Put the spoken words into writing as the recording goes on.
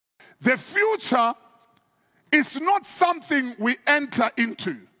The future is not something we enter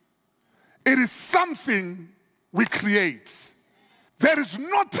into. It is something we create. There is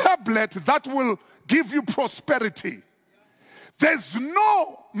no tablet that will give you prosperity. There's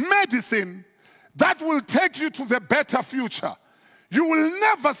no medicine that will take you to the better future. You will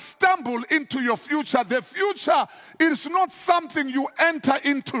never stumble into your future. The future is not something you enter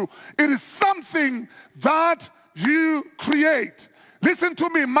into. It is something that you create. Listen to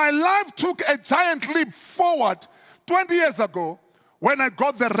me. My life took a giant leap forward 20 years ago when I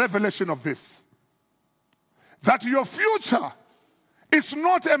got the revelation of this. That your future is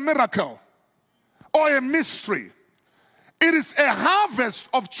not a miracle or a mystery. It is a harvest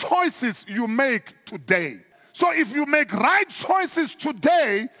of choices you make today. So if you make right choices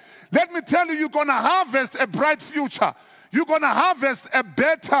today, let me tell you, you're going to harvest a bright future. You're going to harvest a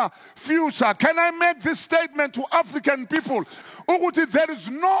better future. Can I make this statement to African people? There is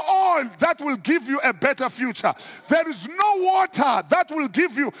no oil that will give you a better future. There is no water that will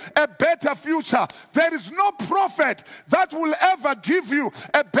give you a better future. There is no prophet that will ever give you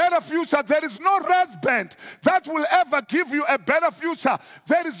a better future. There is no wristband that will ever give you a better future.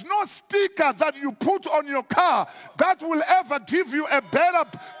 There is no sticker that you put on your car that will ever give you a better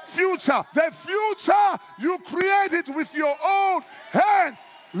future. The future, you create it with your own hands.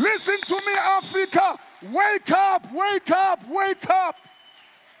 Listen to me, Africa. Wake up, wake up, wake up,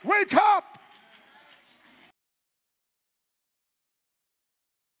 wake up.